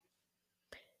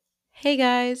Hey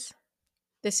guys,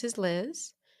 this is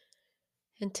Liz,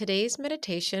 and today's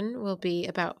meditation will be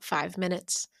about 5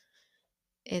 minutes.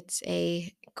 It's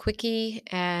a quickie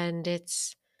and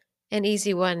it's an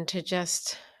easy one to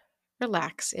just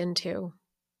relax into.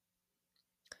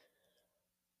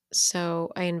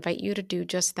 So I invite you to do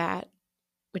just that,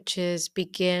 which is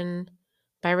begin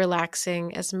by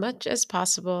relaxing as much as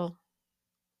possible.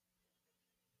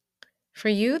 For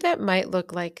you, that might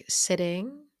look like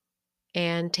sitting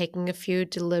and taking a few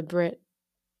deliberate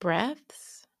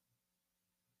breaths.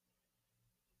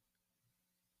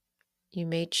 You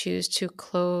may choose to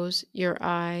close your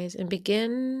eyes and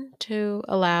begin to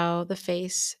allow the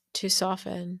face to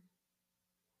soften.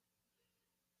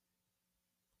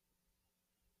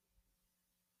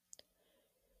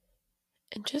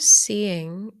 And just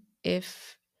seeing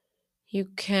if you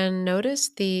can notice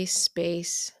the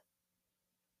space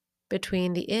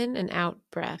between the in and out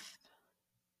breath.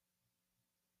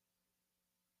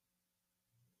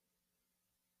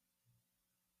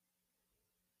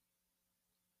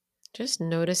 Just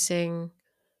noticing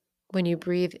when you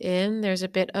breathe in, there's a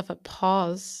bit of a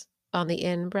pause on the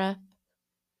in breath.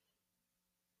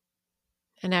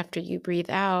 And after you breathe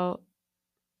out,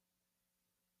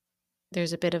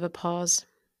 there's a bit of a pause.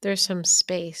 There's some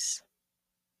space.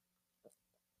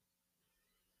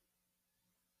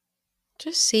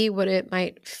 Just see what it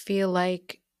might feel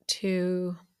like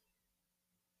to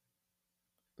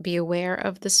be aware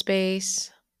of the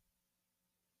space,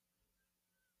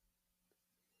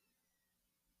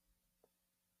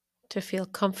 to feel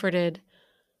comforted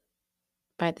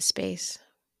by the space.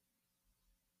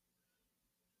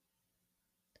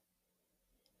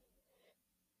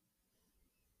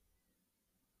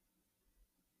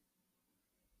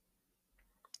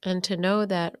 And to know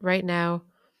that right now,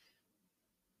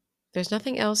 there's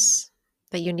nothing else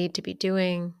that you need to be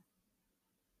doing.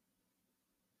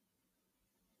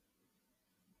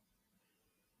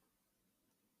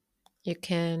 You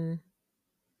can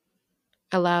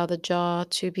allow the jaw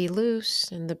to be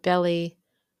loose and the belly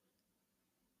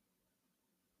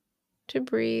to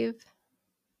breathe.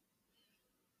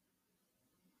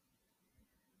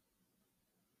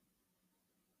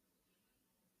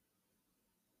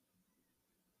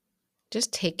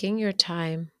 Just taking your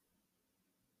time.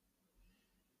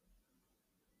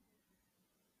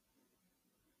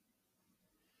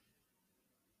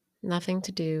 Nothing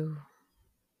to do.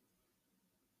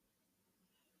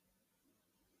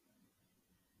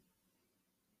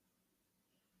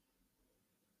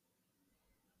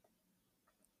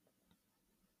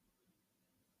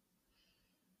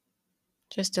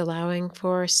 Just allowing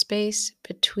for space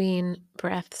between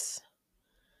breaths.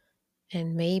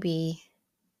 And maybe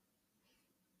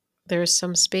there's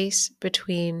some space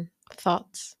between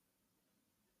thoughts.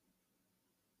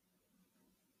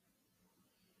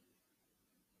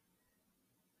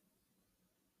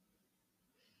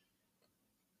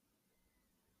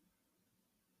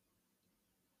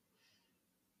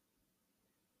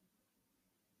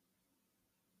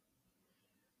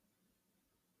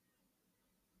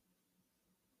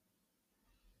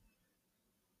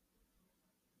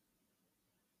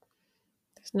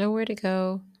 There's nowhere to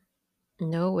go,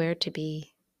 nowhere to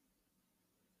be.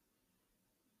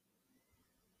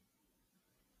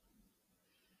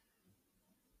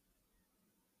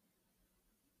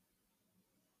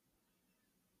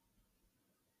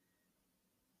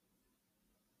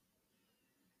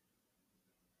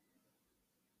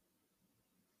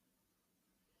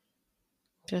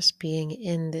 Just being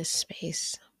in this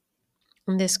space,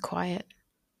 in this quiet.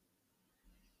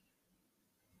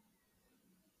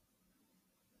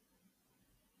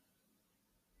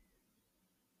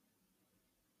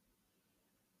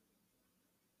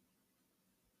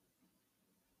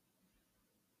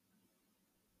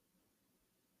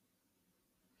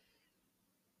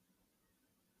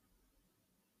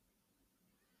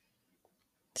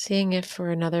 Seeing if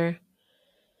for another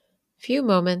few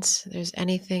moments there's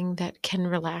anything that can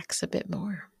relax a bit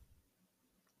more.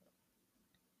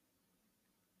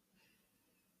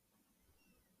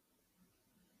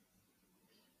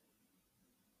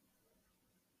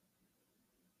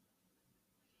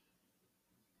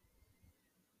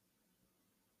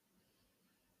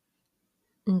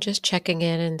 And just checking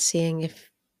in and seeing if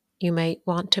you might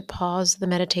want to pause the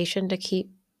meditation to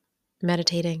keep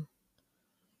meditating.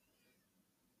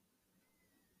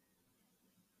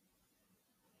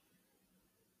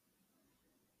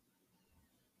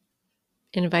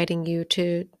 Inviting you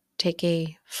to take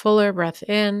a fuller breath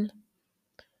in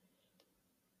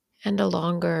and a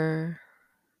longer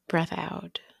breath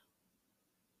out.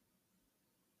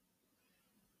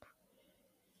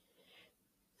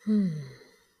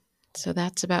 So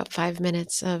that's about 5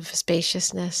 minutes of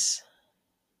spaciousness.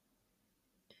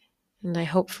 And I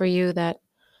hope for you that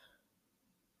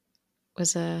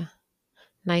was a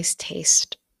nice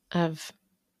taste of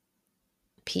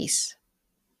peace.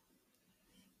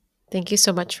 Thank you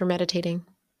so much for meditating.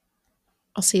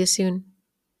 I'll see you soon.